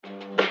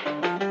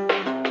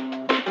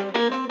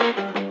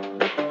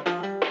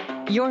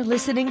You're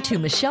listening to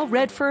Michelle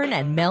Redfern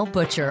and Mel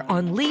Butcher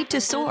on Lead to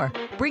Soar,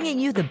 bringing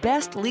you the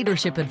best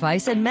leadership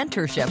advice and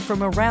mentorship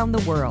from around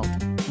the world.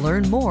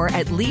 Learn more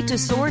at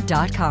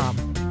leadtosoar.com.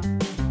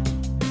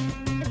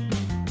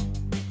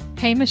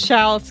 Hey,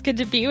 Michelle, it's good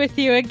to be with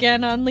you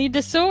again on Lead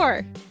to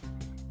Soar.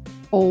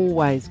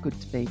 Always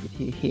good to be with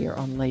you here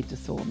on Lead to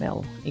Soar,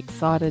 Mel.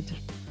 Excited,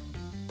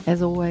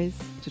 as always,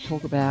 to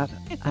talk about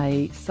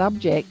a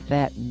subject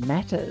that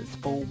matters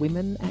for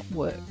women at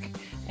work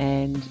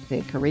and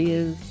their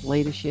careers,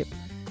 leadership,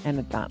 and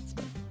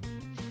advancement.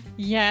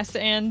 Yes,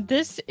 and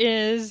this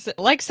is,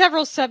 like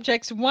several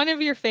subjects, one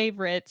of your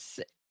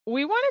favorites.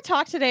 We want to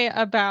talk today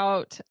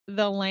about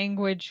the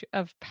language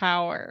of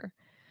power.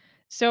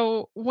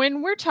 So,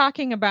 when we're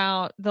talking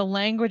about the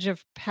language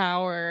of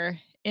power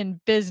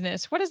in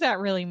business, what does that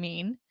really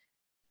mean?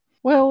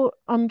 Well,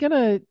 I'm going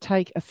to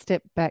take a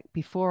step back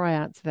before I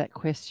answer that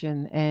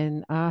question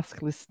and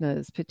ask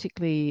listeners,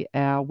 particularly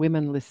our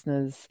women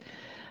listeners,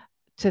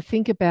 to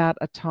think about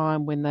a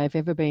time when they've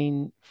ever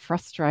been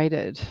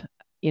frustrated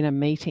in a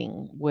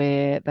meeting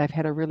where they've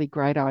had a really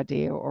great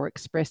idea or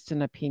expressed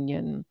an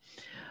opinion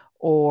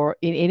or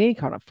in any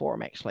kind of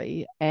forum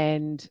actually,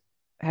 and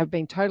have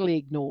been totally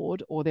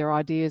ignored or their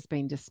idea has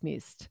been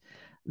dismissed.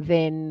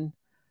 Then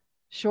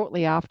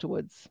shortly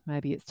afterwards,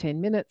 maybe it's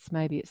 10 minutes,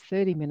 maybe it's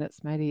 30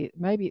 minutes, maybe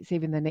it's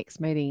even the next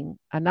meeting,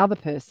 another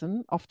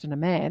person, often a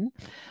man,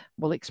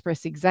 will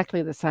express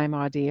exactly the same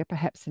idea,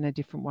 perhaps in a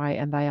different way,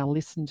 and they are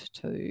listened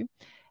to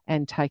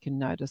and taken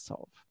notice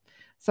of.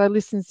 So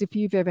listeners, if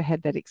you've ever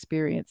had that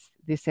experience,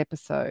 this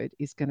episode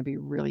is going to be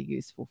really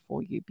useful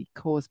for you,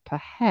 because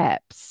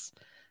perhaps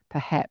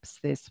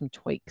there's some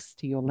tweaks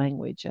to your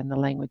language, and the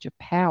language of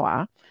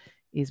power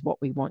is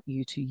what we want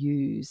you to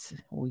use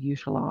or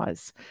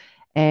utilize.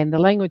 And the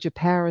language of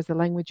power is the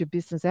language of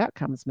business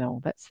outcomes, Mel.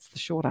 That's the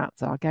short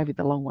answer. I gave you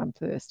the long one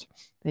first.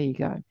 There you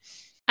go.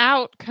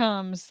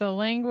 Outcomes, the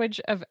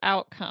language of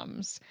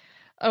outcomes.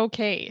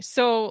 Okay,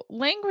 so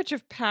language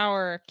of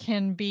power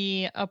can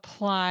be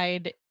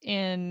applied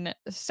in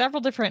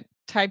several different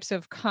types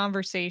of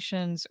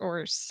conversations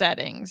or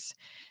settings.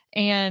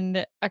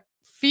 And a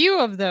few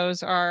of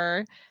those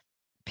are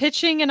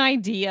pitching an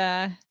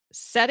idea,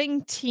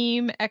 setting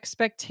team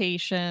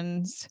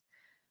expectations,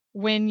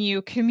 when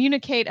you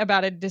communicate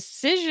about a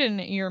decision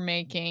you're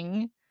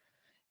making,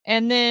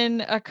 and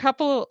then a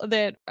couple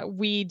that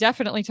we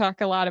definitely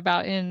talk a lot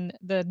about in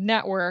the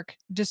network,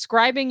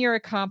 describing your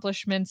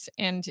accomplishments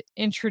and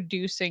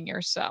introducing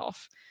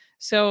yourself.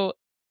 So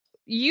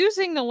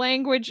using the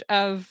language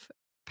of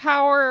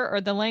power or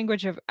the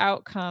language of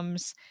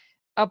outcomes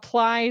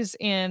applies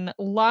in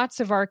lots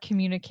of our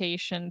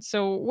communication.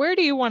 So where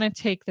do you want to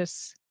take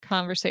this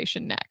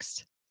conversation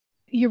next?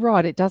 You're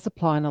right. It does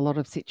apply in a lot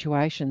of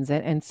situations.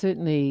 And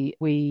certainly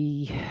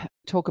we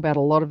talk about a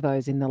lot of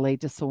those in the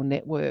Lead to Soar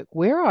network.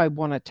 Where I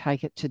want to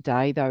take it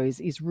today, though,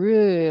 is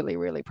really,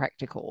 really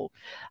practical.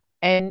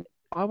 And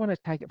I want to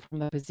take it from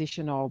the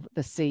position of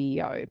the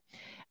CEO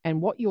and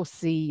what your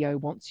CEO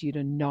wants you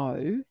to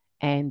know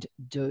and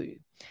do.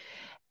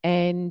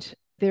 And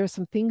there are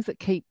some things that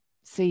keep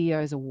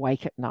CEOs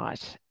awake at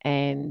night,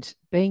 and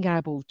being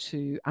able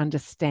to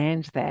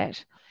understand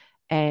that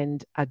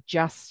and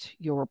adjust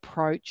your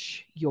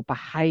approach, your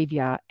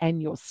behavior,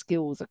 and your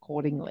skills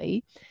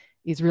accordingly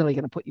is really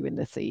going to put you in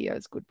the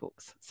CEO's good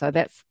books. So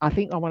I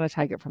think I want to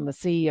take it from the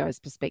CEO's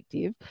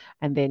perspective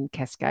and then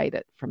cascade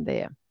it from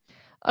there.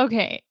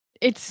 Okay.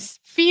 It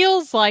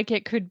feels like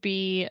it could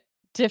be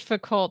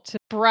difficult to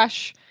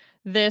brush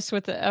this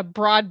with a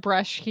broad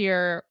brush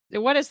here.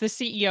 What does the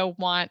CEO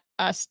want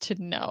us to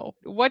know?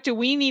 What do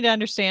we need to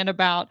understand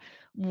about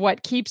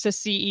what keeps a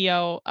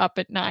CEO up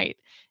at night?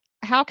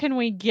 How can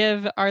we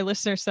give our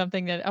listeners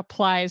something that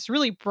applies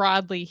really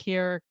broadly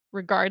here,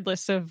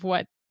 regardless of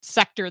what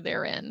sector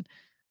they're in?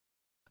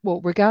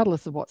 Well,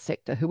 regardless of what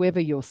sector,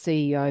 whoever your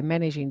CEO,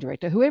 managing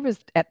director, whoever's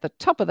at the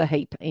top of the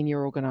heap in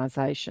your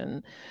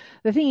organization,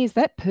 the thing is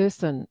that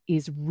person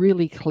is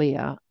really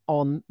clear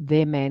on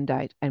their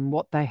mandate and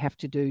what they have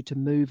to do to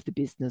move the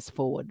business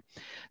forward.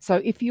 So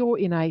if you're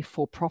in a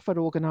for-profit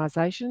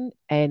organization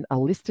and a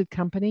listed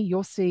company,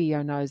 your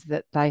CEO knows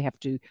that they have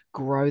to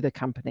grow the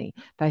company.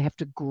 They have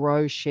to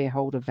grow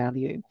shareholder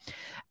value.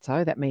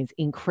 So that means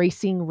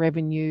increasing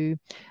revenue,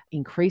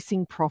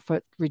 increasing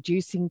profit,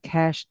 reducing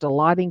cash,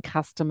 delighting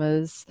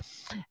customers,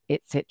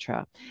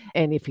 etc.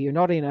 And if you're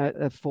not in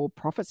a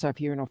for-profit, so if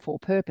you're in a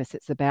for-purpose,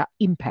 it's about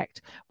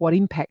impact. What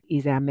impact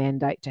is our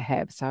mandate to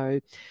have?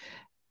 So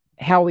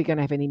how are we going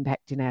to have an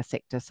impact in our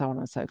sector, so on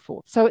and so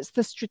forth. So it's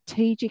the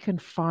strategic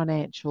and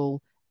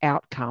financial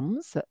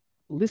outcomes that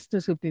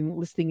listeners who've been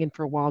listening in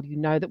for a while, you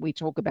know that we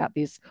talk about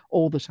this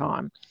all the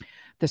time.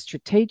 The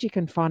strategic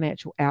and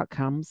financial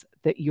outcomes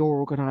that your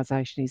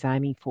organisation is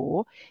aiming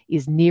for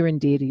is near and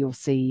dear to your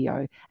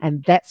CEO,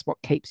 and that's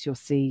what keeps your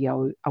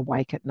CEO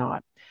awake at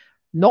night.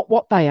 Not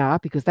what they are,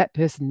 because that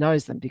person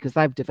knows them because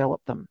they've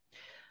developed them,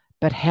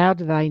 but how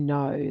do they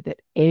know that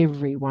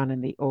everyone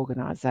in the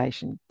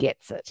organisation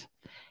gets it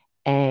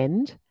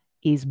and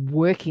is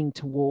working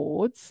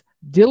towards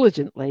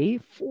diligently,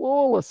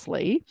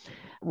 flawlessly,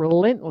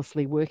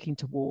 relentlessly working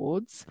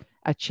towards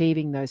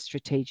achieving those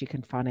strategic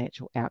and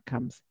financial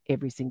outcomes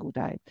every single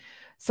day.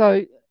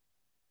 So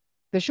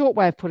the short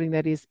way of putting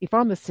that is, if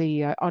I'm the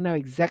CEO, I know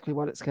exactly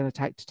what it's going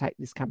to take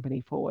this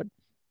company forward.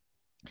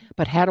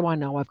 But how do I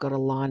know I've got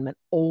alignment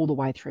all the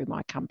way through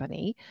my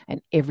company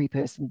and every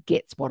person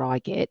gets what I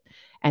get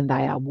and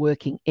they are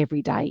working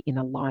every day in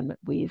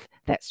alignment with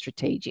that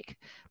strategic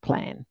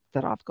plan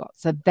that I've got?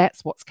 So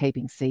that's what's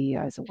keeping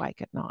CEOs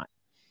awake at night.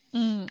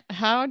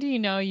 How do you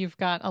know you've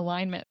got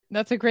alignment?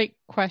 That's a great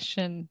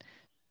question.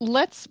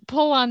 Let's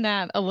pull on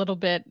that a little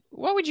bit.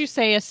 What would you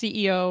say a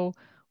CEO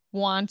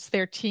wants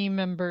their team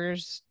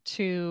members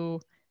to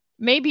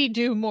maybe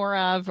do more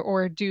of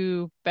or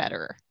do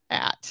better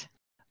at?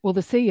 Well,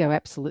 the CEO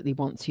absolutely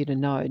wants you to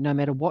know, no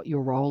matter what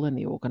your role in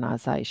the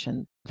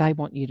organization, they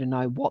want you to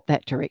know what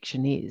that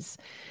direction is.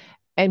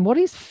 And what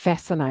is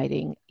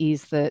fascinating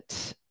is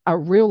that a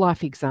real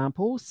life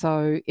example.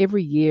 So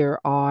every year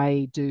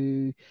I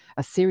do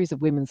a series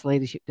of women's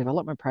leadership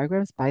development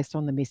programs based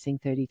on the missing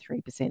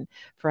 33%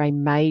 for a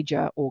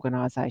major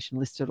organisation,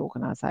 listed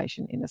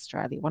organisation in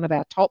Australia, one of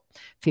our top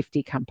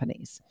 50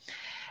 companies.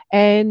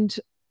 And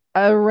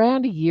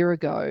around a year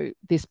ago,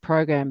 this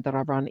program that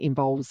I run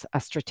involves a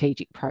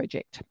strategic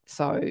project.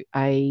 So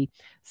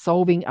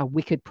solving a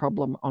wicked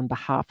problem on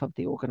behalf of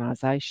the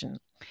organisation.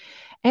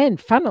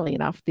 And funnily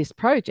enough, this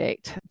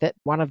project that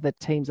one of the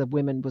teams of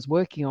women was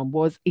working on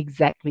was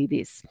exactly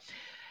this.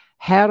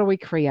 How do we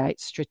create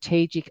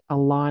strategic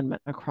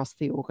alignment across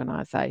the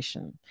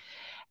organisation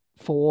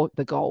for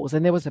the goals?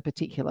 And there was a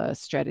particular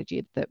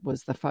strategy that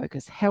was the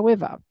focus.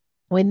 However,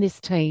 when this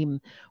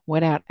team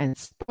went out and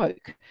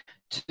spoke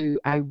to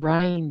a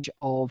range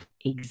of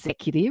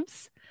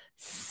executives,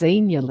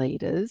 senior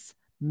leaders,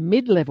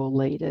 mid-level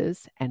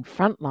leaders, and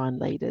frontline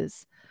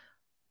leaders,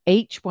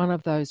 each one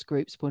of those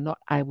groups were not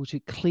able to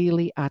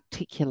clearly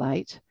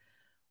articulate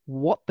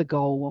what the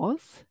goal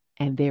was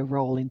and their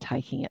role in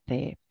taking it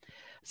there.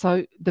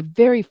 So the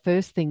very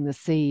first thing the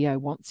CEO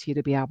wants you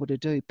to be able to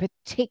do,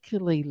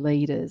 particularly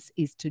leaders,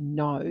 is to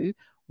know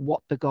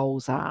what the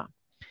goals are.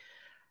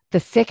 The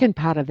second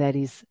part of that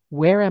is,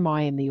 where am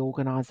I in the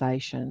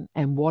organisation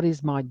and what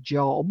is my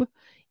job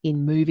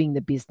in moving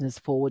the business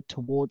forward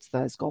towards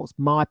those goals,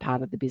 my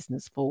part of the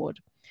business forward.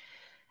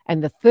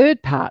 And the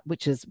third part,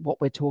 which is what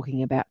we're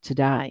talking about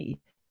today,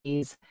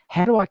 is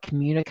how do I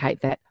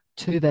communicate that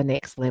to the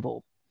next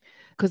level?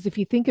 Because if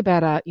you think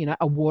about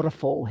a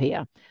waterfall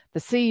here, the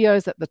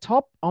CEO's at the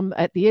top,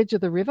 at the edge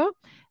of the river,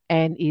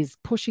 and is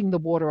pushing the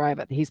water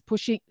over. There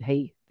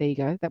you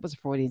go, that was a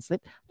Freudian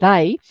slip.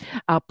 They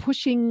are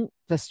pushing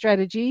the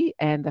strategy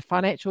and the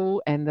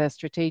financial and the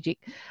strategic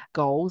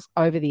goals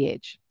over the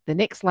edge. The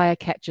next layer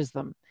catches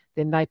them,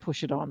 then they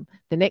push it on.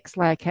 The next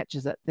layer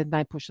catches it, then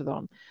they push it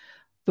on.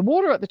 The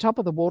water at the top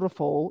of the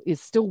waterfall is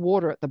still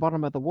water at the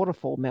bottom of the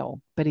waterfall,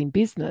 Mel. But in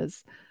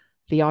business,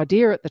 the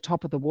idea at the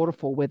top of the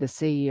waterfall, where the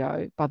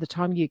CEO, by the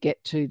time you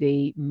get to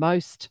the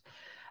most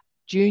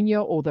junior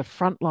or the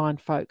frontline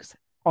folks,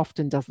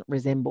 often doesn't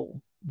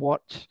resemble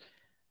what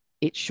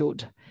it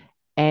should.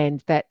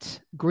 And that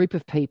group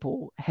of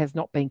people has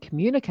not been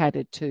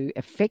communicated to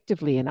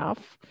effectively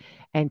enough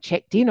and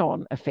checked in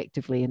on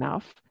effectively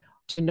enough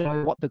to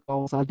know what the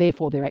goals are.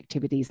 Therefore, their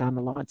activities aren't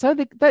aligned. So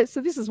this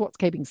is what's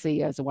keeping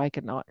CEOs awake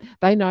at night.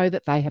 They know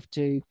that they have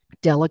to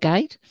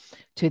delegate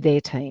to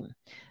their team,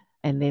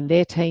 and then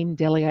their team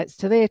delegates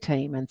to their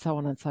team, and so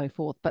on and so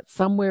forth. But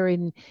somewhere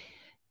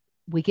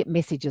we get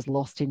messages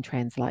lost in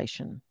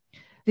translation.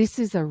 This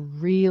is a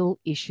real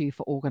issue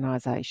for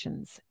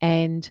organisations,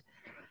 and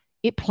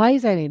it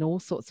plays out in all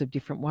sorts of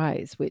different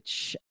ways,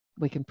 which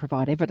we can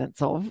provide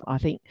evidence of. I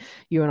think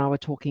you and I were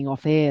talking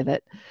off air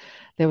that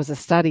there was a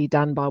study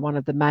done by one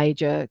of the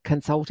major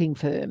consulting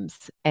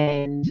firms,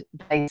 and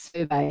they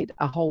surveyed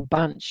a whole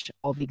bunch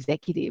of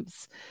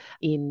executives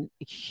in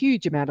a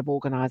huge amount of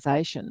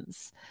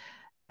organisations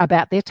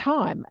about their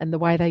time and the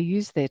way they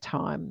use their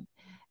time.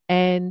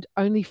 And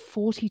only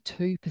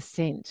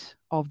 42%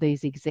 of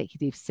these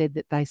executives said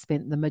that they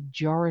spent the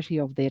majority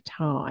of their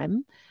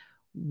time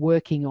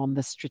working on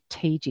the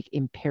strategic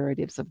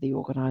imperatives of the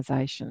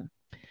organisation.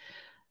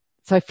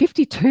 So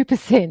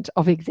 52%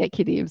 of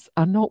executives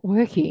are not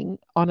working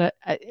on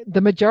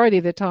the majority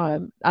of the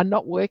time are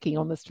not working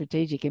on the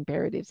strategic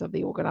imperatives of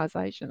the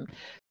organisation.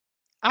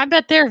 I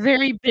bet they're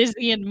very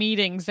busy in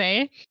meetings,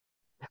 eh?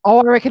 Oh,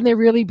 I reckon they're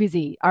really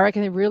busy.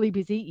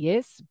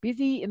 Yes,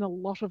 busy in a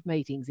lot of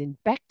meetings, in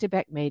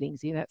back-to-back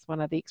meetings. That's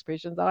one of the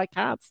expressions I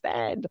can't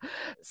stand.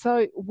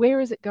 So where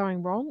is it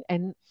going wrong?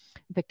 And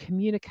the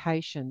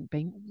communication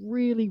being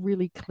really,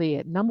 really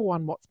clear. Number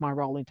one, what's my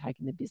role in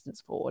taking the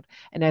business forward?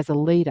 And as a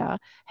leader,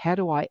 how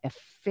do I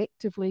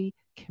effectively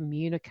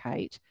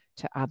communicate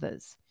to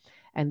others?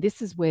 And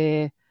this is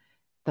where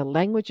the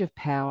language of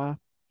power,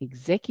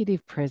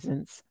 executive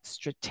presence,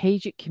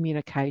 strategic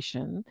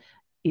communication,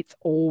 it's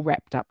all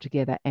wrapped up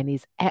together and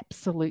is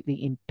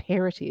absolutely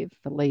imperative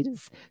for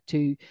leaders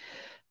to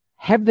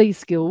have these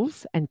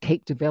skills and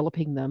keep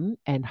developing them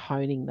and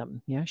honing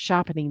them,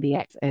 sharpening the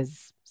axe,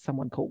 as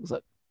someone calls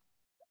it.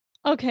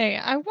 Okay,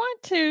 I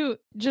want to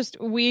just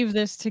weave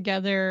this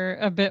together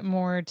a bit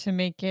more to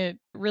make it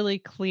really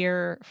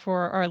clear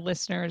for our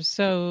listeners.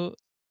 So,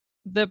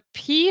 the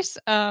piece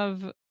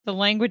of the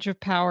language of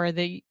power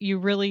that you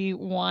really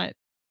want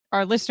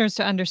our listeners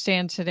to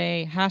understand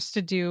today has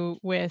to do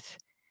with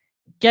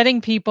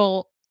getting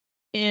people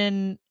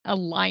in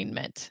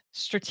alignment,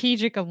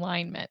 strategic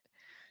alignment.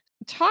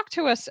 Talk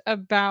to us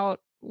about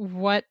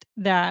what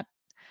that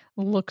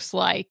looks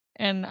like.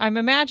 And I'm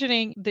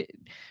imagining that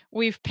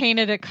we've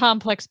painted a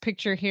complex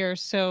picture here.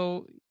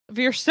 So if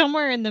you're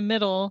somewhere in the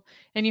middle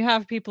and you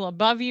have people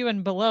above you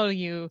and below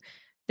you,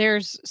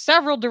 there's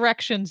several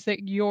directions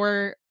that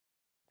your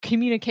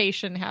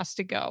communication has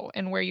to go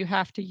and where you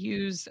have to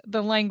use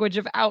the language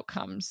of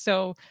outcomes.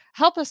 So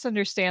help us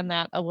understand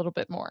that a little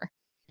bit more.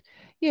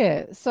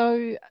 Yeah,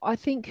 so I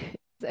think,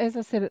 as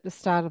I said at the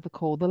start of the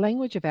call, the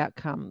language of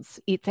outcomes,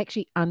 it's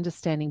actually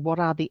understanding what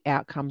are the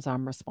outcomes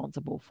I'm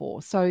responsible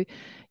for. So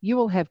you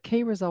will have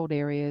key result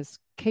areas,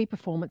 key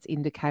performance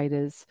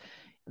indicators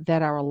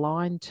that are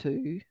aligned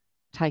to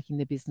taking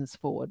the business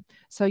forward.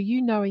 So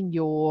you knowing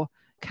your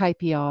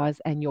KPIs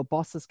and your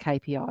boss's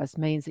KPIs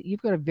means that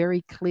you've got a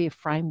very clear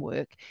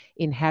framework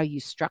in how you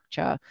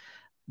structure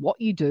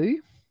what you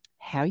do,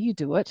 how you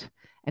do it,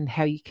 and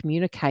how you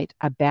communicate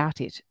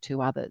about it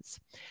to others.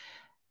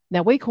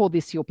 Now, we call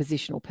this your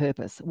positional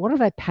purpose. What do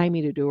they pay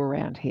me to do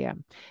around here?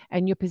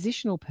 And your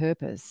positional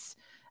purpose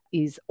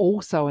is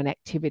also an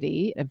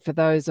activity. And for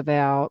those of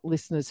our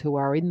listeners who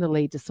are in the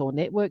Lead to Soar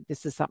network,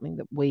 this is something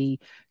that we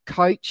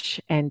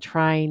coach and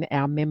train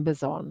our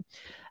members on.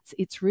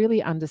 It's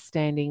really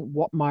understanding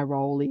what my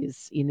role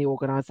is in the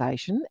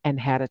organization and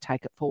how to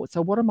take it forward.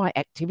 So, what are my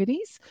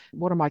activities?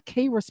 What are my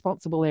key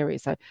responsible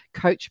areas? So,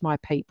 coach my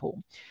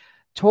people,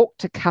 talk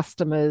to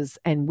customers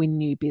and win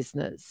new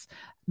business,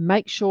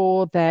 make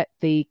sure that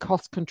the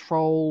cost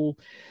control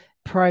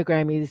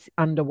program is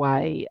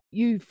underway.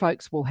 You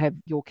folks will have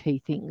your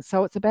key things.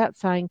 So it's about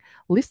saying,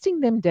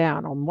 listing them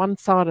down on one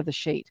side of the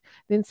sheet,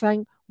 then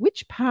saying,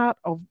 which part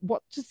of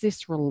what does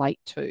this relate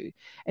to?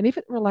 And if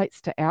it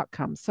relates to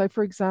outcomes, so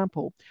for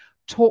example,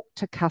 talk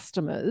to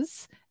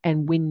customers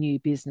and win new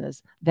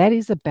business, that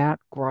is about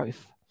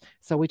growth.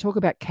 So we talk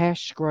about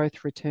cash,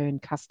 growth, return,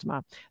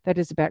 customer. That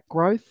is about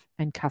growth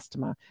and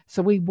customer.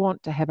 So we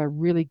want to have a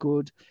really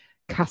good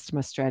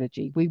customer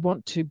strategy. We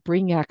want to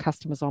bring our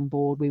customers on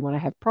board. We want to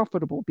have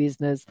profitable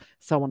business,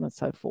 so on and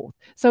so forth.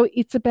 So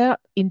it's about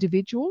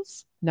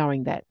individuals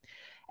knowing that.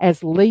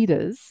 As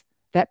leaders,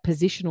 that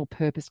positional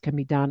purpose can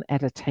be done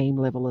at a team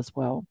level as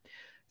well.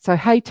 So,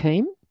 hey,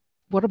 team,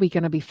 what are we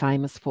going to be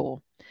famous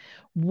for?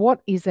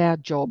 What is our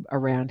job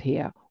around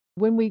here?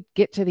 When we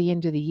get to the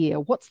end of the year,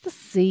 what's the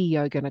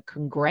CEO going to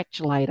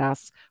congratulate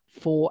us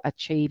for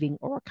achieving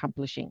or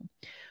accomplishing?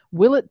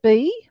 Will it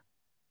be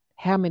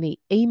how many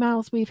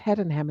emails we've had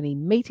and how many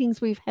meetings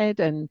we've had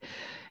and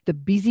the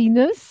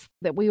busyness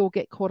that we all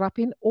get caught up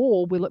in?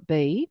 Or will it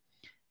be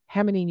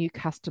how many new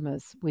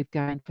customers we've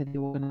gained for the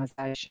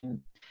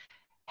organisation,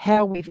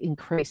 how we've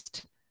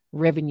increased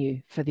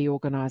revenue for the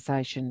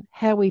organisation,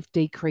 how we've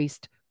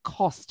decreased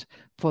cost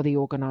for the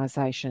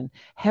organisation,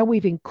 how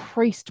we've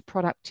increased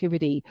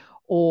productivity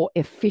or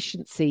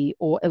efficiency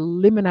or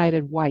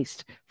eliminated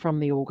waste from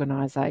the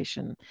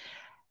organisation?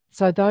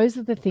 So those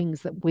are the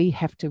things that we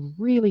have to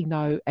really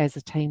know as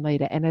a team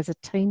leader. And as a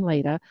team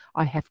leader,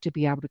 I have to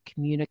be able to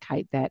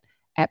communicate that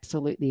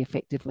absolutely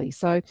effectively.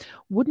 So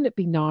wouldn't it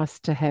be nice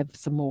to have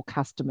some more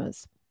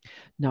customers?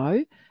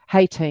 No.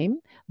 Hey, team,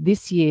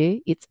 this year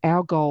it's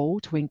our goal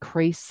to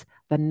increase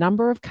the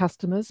number of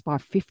customers by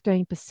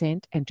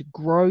 15% and to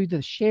grow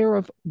the share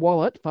of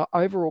wallet for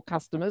overall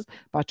customers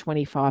by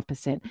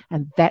 25%.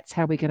 And that's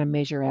how we're going to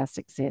measure our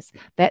success.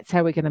 That's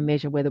how we're going to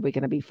measure whether we're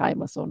going to be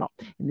famous or not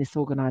in this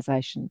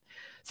organization.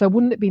 So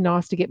wouldn't it be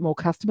nice to get more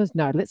customers?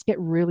 No, let's get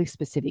really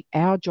specific.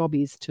 Our job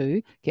is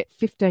to get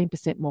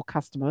 15% more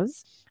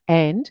customers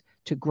and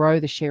to grow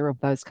the share of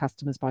those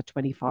customers by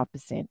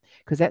 25%,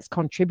 because that's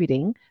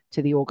contributing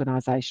to the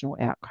organizational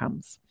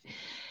outcomes.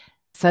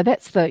 So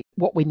that's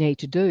what we need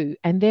to do.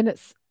 And then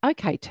it's,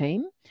 okay,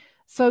 team,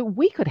 so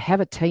we could have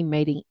a team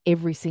meeting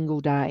every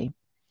single day,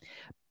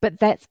 but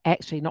that's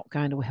actually not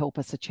going to help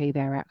us achieve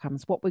our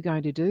outcomes. What we're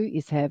going to do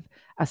is have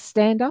a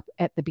stand up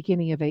at the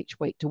beginning of each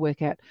week to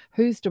work out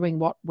who's doing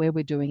what, where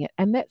we're doing it.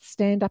 And that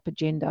stand up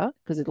agenda,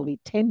 because it'll be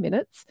 10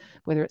 minutes,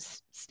 whether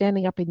it's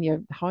standing up in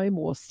your home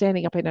or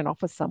standing up in an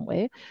office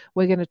somewhere,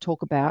 we're going to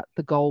talk about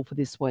the goal for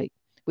this week,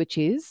 which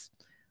is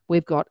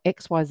we've got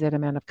XYZ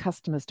amount of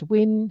customers to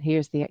win.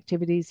 Here's the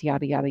activities,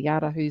 yada, yada,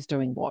 yada, who's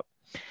doing what.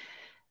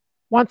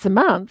 Once a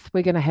month,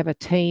 we're going to have a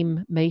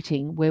team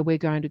meeting where we're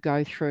going to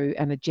go through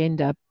an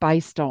agenda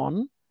based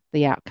on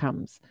the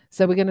outcomes.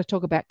 So we're going to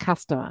talk about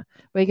customer,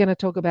 we're going to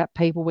talk about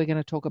people, we're going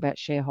to talk about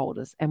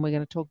shareholders, and we're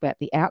going to talk about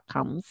the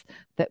outcomes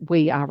that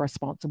we are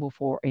responsible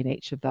for in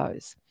each of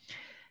those.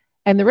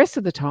 And the rest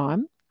of the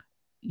time,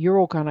 you're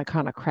all going to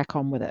kind of crack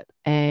on with it.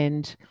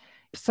 And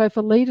so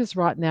for leaders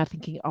right now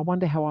thinking, I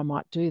wonder how I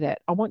might do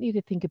that, I want you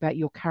to think about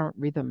your current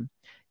rhythm,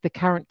 the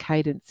current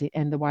cadence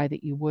and the way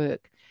that you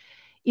work.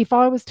 If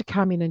I was to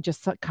come in and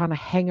just kind of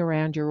hang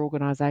around your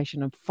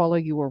organization and follow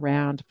you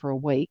around for a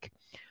week,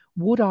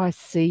 would I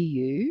see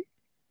you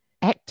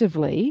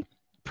actively,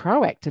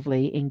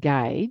 proactively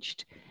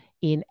engaged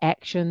in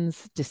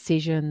actions,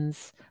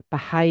 decisions,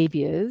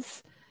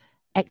 behaviors,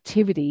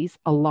 activities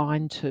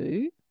aligned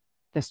to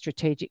the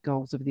strategic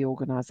goals of the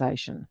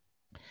organization?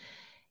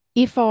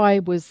 If I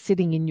was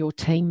sitting in your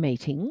team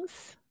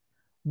meetings,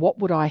 what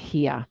would I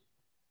hear?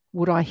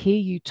 Would I hear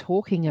you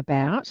talking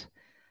about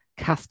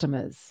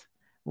customers,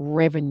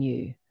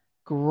 revenue,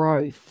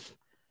 growth?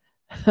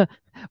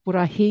 Would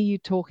I hear you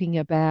talking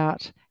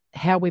about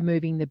how we're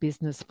moving the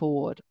business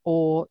forward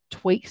or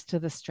tweaks to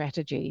the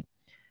strategy?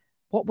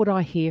 What would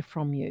I hear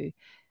from you?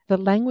 The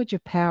language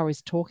of power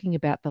is talking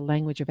about the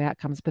language of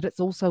outcomes, but it's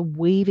also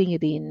weaving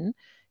it in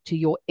to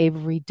your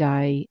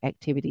everyday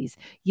activities.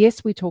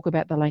 Yes, we talk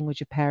about the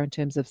language of power in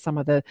terms of some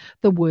of the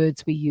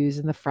words we use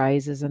and the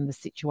phrases and the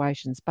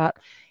situations, but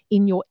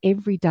in your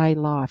everyday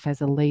life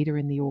as a leader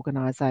in the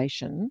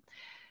organization,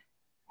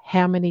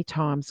 how many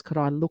times could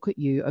I look at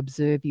you,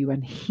 observe you,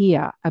 and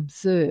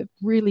observe,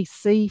 really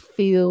see,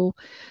 feel,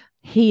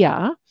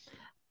 hear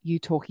you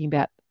talking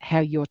about how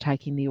you're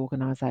taking the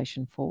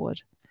organization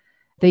forward?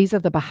 These are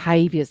the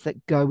behaviors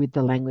that go with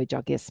the language,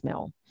 I guess,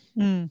 Mel.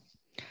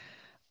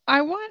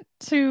 I want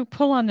to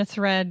pull on the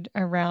thread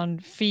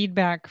around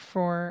feedback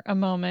for a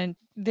moment.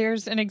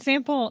 There's an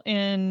example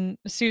in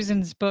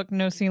Susan's book,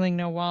 No Ceiling,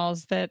 No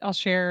Walls, that I'll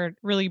share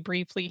really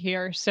briefly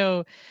here.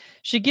 So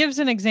she gives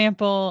an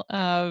example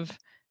of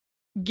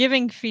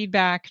giving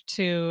feedback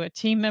to a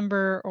team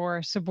member or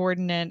a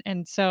subordinate.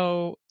 And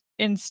so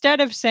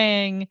instead of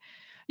saying,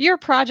 your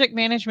project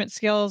management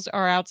skills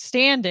are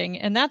outstanding,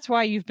 and that's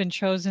why you've been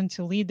chosen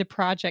to lead the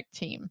project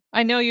team.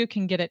 I know you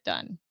can get it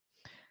done.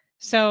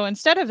 So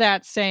instead of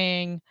that,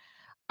 saying,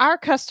 our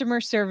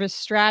customer service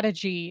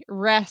strategy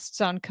rests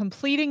on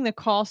completing the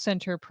call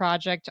center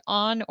project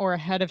on or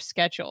ahead of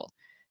schedule.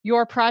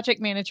 Your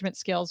project management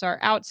skills are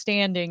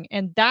outstanding,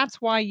 and that's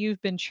why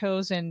you've been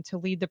chosen to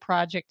lead the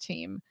project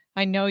team.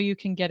 I know you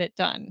can get it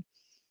done.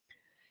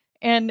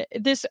 And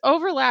this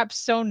overlaps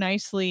so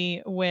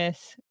nicely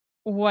with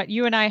what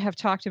you and I have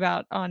talked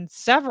about on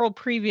several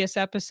previous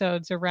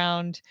episodes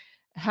around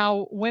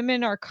how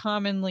women are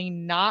commonly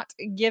not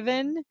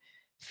given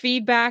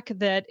feedback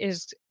that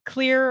is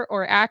clear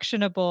or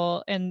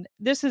actionable. And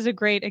this is a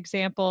great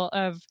example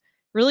of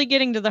really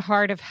getting to the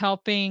heart of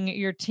helping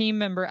your team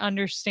member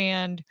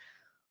understand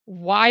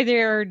why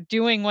they're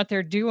doing what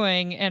they're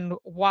doing and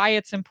why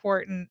it's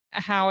important,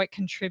 how it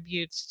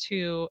contributes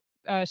to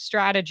a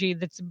strategy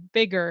that's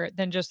bigger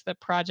than just the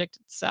project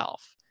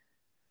itself.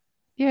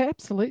 Yeah,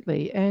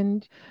 absolutely.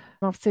 And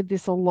I've said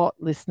this a lot,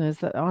 listeners,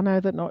 that I know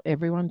that not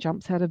everyone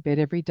jumps out of bed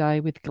every day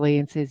with glee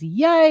and says,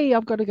 yay,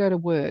 I've got to go to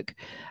work.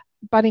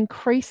 But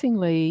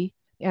increasingly,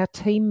 our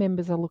team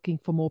members are looking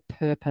for more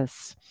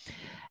purpose.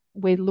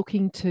 We're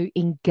looking to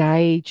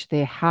engage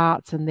their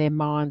hearts and their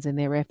minds and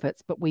their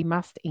efforts, but we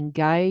must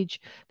engage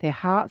their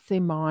hearts,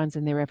 their minds,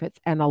 and their efforts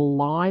and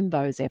align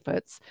those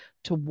efforts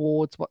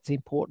towards what's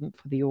important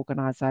for the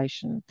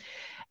organisation.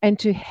 And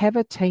to have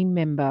a team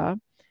member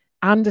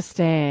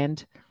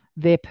understand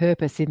their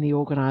purpose in the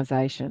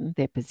organisation,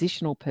 their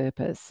positional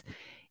purpose,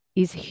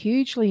 is a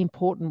hugely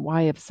important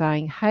way of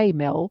saying, hey,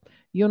 Mel,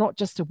 you're not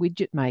just a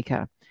widget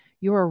maker.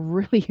 You're a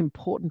really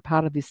important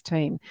part of this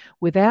team.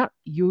 Without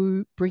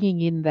you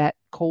bringing in that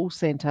call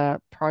center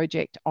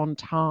project on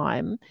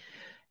time,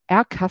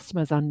 our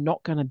customers are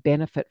not going to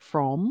benefit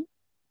from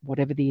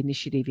whatever the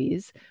initiative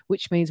is,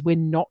 which means we're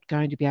not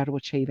going to be able to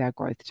achieve our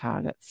growth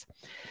targets.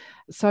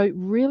 So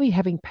really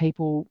having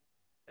people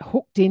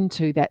hooked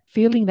into that,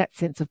 feeling that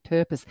sense of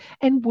purpose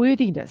and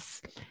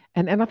worthiness.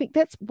 And I think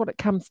that's what it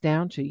comes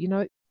down to. You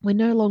know, we're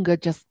no longer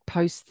just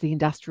post the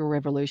Industrial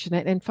Revolution.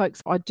 And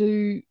folks, I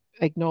do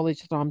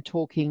acknowledge that I'm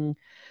talking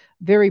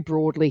very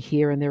broadly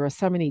here, and there are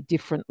so many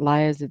different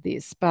layers of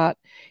this. But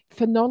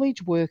for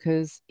knowledge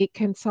workers, it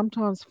can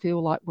sometimes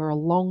feel like we're a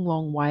long,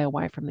 long way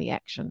away from the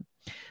action.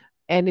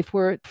 And if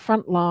we're at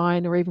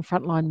frontline or even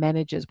frontline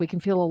managers, we can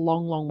feel a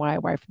long, long way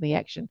away from the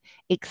action,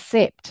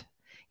 except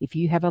if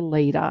you have a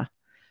leader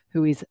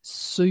who is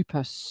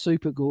super,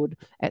 super good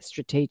at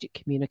strategic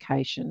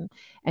communication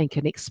and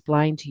can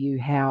explain to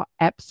you how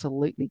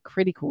absolutely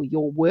critical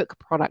your work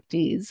product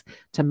is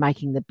to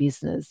making the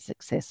business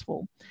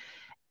successful.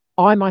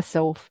 I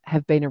myself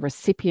have been a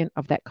recipient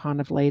of that kind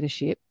of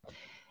leadership,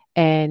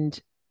 and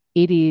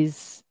it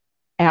is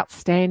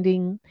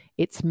outstanding.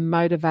 It's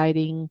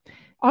motivating.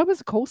 I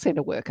was a call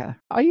center worker.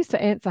 I used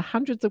to answer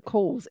hundreds of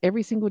calls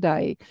every single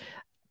day,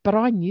 but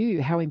I knew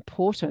how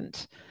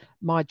important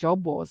my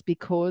job was,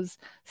 because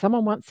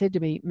someone once said to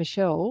me,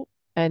 Michelle,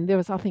 and there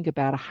was, I think,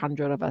 about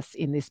 100 of us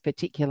in this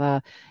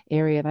particular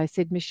area. They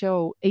said,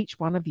 Michelle, each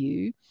one of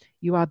you,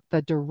 you are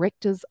the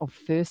directors of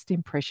first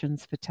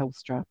impressions for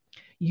Telstra.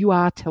 You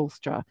are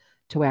Telstra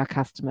to our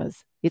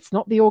customers. It's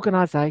not the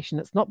organisation.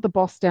 It's not the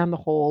boss down the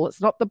hall. It's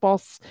not the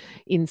boss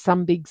in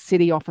some big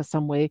city office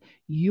somewhere.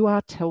 You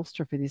are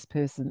Telstra for this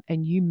person,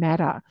 and you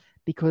matter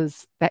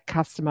because that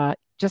customer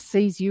just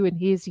sees you and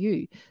hears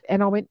you.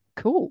 And I went,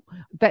 cool.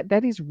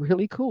 That is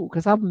really cool,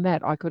 because other than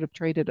that, I could have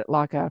treated it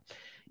like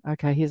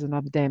okay, here's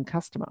another damn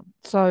customer.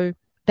 So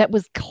that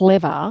was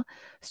clever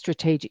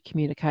strategic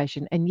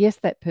communication. And yes,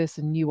 that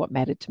person knew what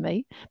mattered to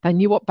me. They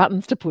knew what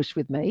buttons to push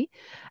with me,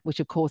 which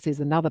of course is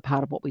another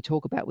part of what we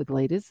talk about with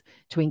leaders.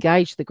 To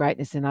engage the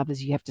greatness in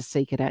others, you have to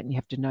seek it out and you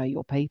have to know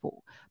your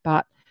people.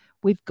 But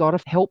we've got to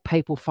help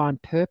people find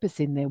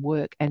purpose in their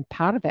work. And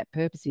part of that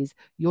purpose is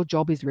your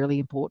job is really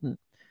important.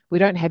 We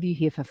don't have you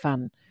here for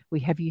fun.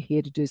 We have you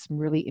here to do some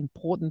really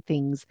important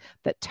things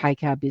that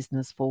take our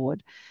business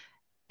forward.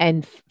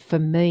 And for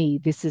me,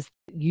 this is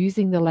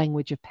using the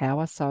language of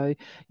power. So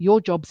your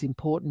job's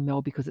important,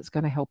 Mel, because it's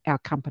going to help our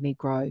company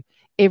grow.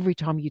 Every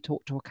time you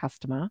talk to a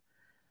customer,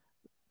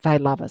 they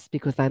love us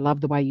because they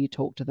love the way you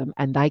talk to them,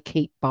 and they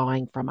keep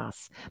buying from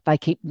us. They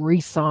keep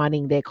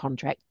re-signing their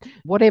contract.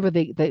 Whatever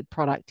the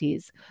product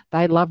is,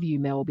 they love you,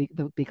 Mel,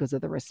 because of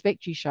the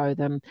respect you show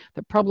them,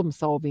 the problem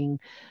solving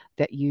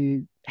that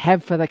you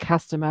have for the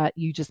customer.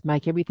 You just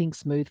make everything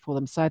smooth for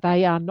them. So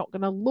they are not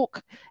going to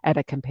look at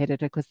a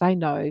competitor, because they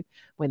know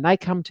when they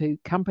come to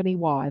company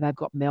Y, they've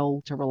got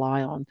Mel to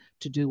rely on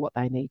to do what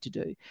they need to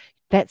do.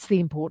 That's the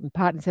important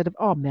part, instead of,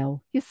 oh,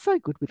 Mel, you're so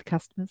good with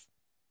customers.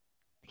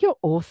 You're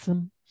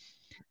awesome.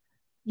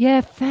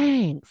 Yeah,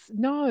 thanks.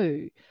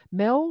 No,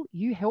 Mel,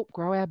 you help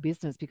grow our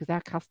business because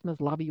our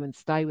customers love you and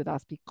stay with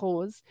us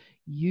because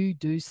you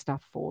do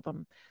stuff for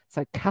them.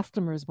 So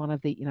customer is one of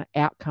the,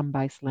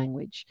 outcome-based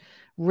language.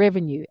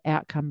 Revenue,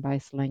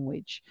 outcome-based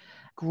language.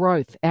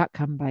 Growth,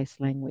 outcome-based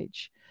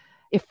language.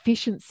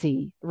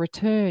 Efficiency,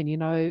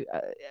 return,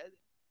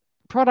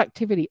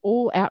 productivity,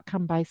 all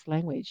outcome-based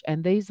language.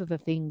 And these are the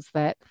things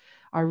that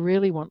I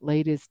really want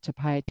leaders to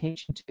pay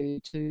attention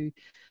to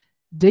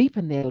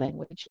deepen their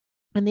language.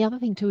 And the other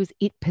thing too is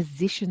it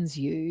positions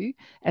you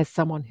as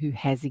someone who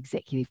has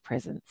executive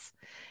presence.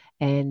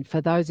 And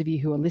for those of you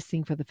who are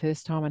listening for the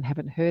first time and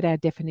haven't heard our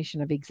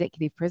definition of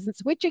executive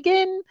presence, which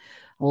again,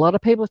 a lot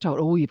of people are told,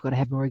 oh, you've got to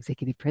have more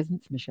executive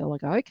presence, Michelle. I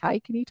go, okay,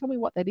 can you tell me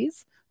what that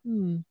is?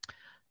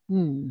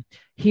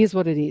 Here's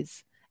what it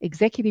is.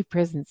 Executive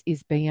presence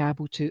is being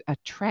able to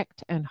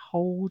attract and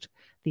hold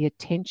the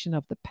attention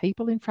of the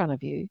people in front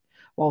of you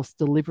whilst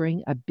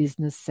delivering a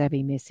business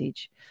savvy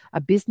message.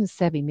 A business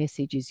savvy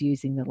message is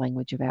using the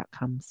language of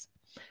outcomes.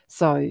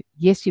 So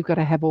yes, you've got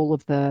to have all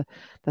of the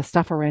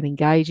stuff around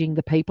engaging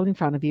the people in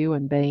front of you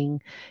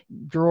and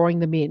drawing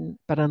them in.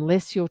 But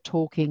unless you're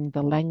talking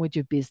the language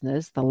of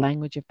business, the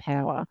language of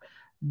power,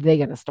 they're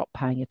going to stop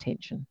paying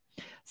attention.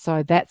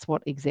 So that's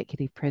what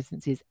executive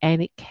presence is.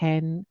 And it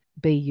can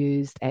be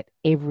used at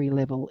every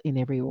level in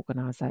every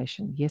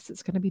organisation. Yes,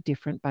 it's going to be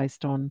different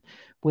based on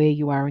where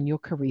you are in your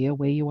career,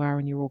 where you are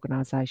in your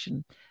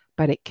organisation,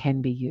 but it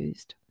can be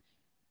used.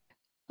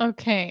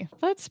 Okay,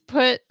 let's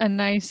put a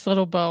nice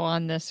little bow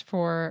on this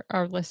for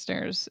our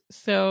listeners.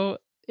 So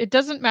it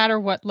doesn't matter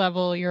what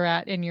level you're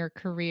at in your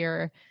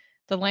career.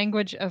 The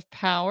language of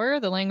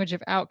power, the language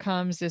of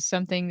outcomes is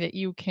something that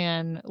you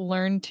can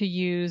learn to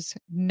use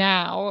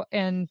now,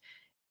 and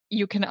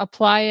you can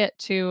apply it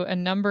to a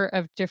number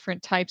of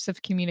different types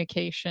of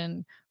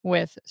communication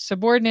with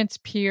subordinates,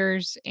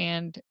 peers,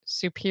 and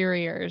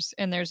superiors.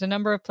 And there's a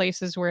number of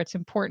places where it's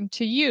important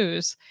to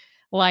use,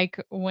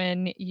 like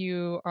when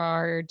you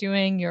are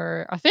doing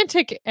your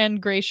authentic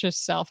and gracious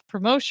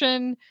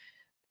self-promotion,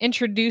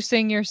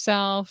 introducing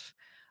yourself,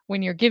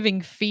 when you're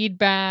giving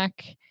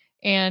feedback,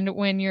 and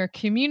when you're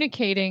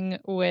communicating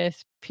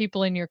with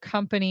people in your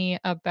company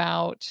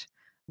about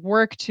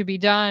work to be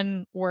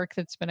done, work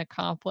that's been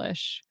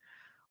accomplished.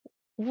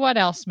 What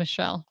else,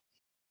 Michelle?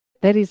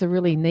 That is a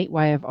really neat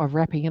way of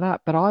wrapping it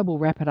up, but I will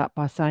wrap it up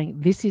by saying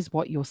this is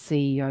what your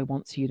CEO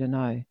wants you to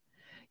know.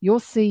 Your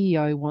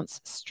CEO wants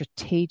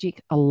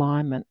strategic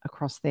alignment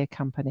across their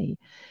company.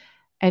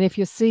 And if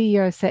your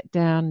CEO sat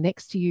down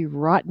next to you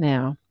right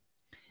now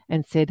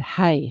and said,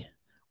 hey,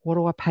 what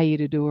do I pay you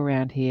to do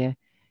around here?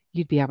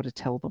 You'd be able to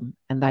tell them,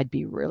 and they'd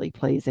be really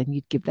pleased, and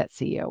you'd give that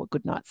CEO a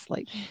good night's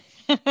sleep.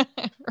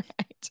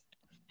 Right.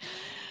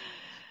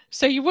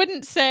 So you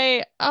wouldn't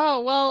say,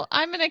 oh, well,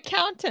 I'm an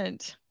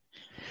accountant.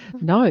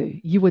 No,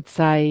 you would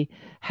say,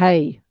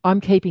 hey, I'm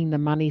keeping the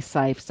money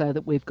safe so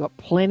that we've got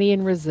plenty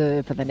in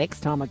reserve for the next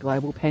time a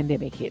global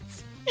pandemic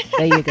hits.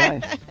 There you go.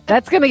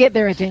 That's going to get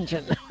their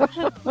attention.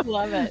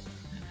 Love it.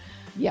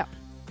 Yeah.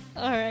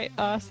 All right.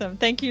 Awesome.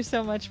 Thank you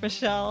so much,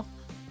 Michelle.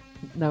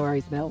 No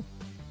worries, Mel.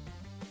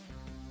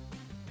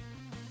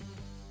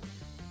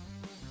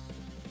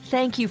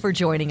 Thank you for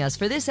joining us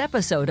for this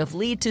episode of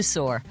Lead to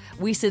Soar.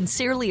 We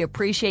sincerely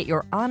appreciate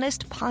your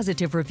honest,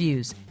 positive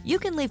reviews. You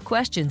can leave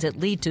questions at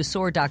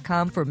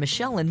leadtosoar.com for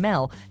Michelle and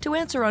Mel to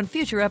answer on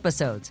future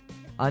episodes.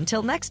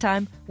 Until next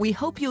time, we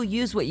hope you'll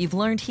use what you've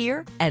learned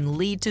here and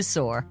lead to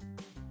soar.